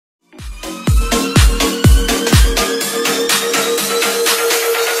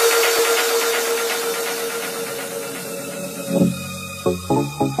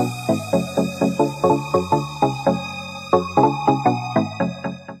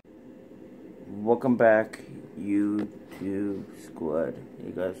Welcome back, YouTube squad.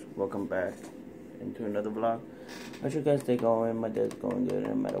 Hey guys, welcome back into another vlog. How's your guys' day going? My day's going good.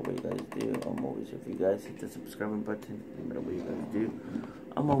 No matter what you guys do, I'm always here for you guys. Hit the subscribing button. No matter what you guys do,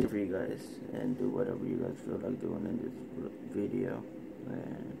 I'm always here for you guys, and do whatever you guys feel like doing in this video.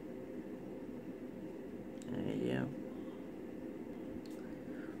 And yeah.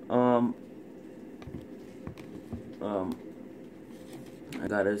 I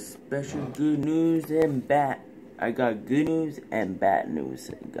got a special good news and bad. I got good news and bad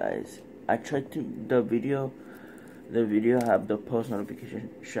news, guys. I tried to the video have the post notification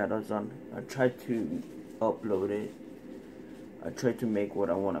shadows on. I tried to upload it. I tried to make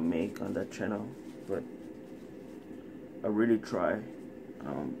what I want to make on that channel, but I really try.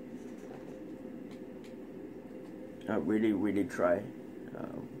 I really try.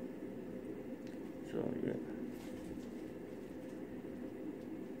 So yeah.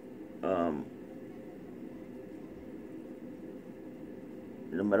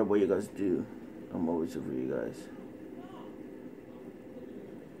 No matter what you guys do, I'm always here for you guys.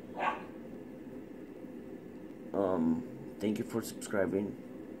 Thank you for subscribing.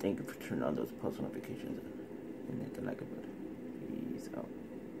 Thank you for turning on those post notifications and hit the like button. Peace out.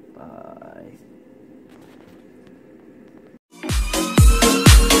 Bye.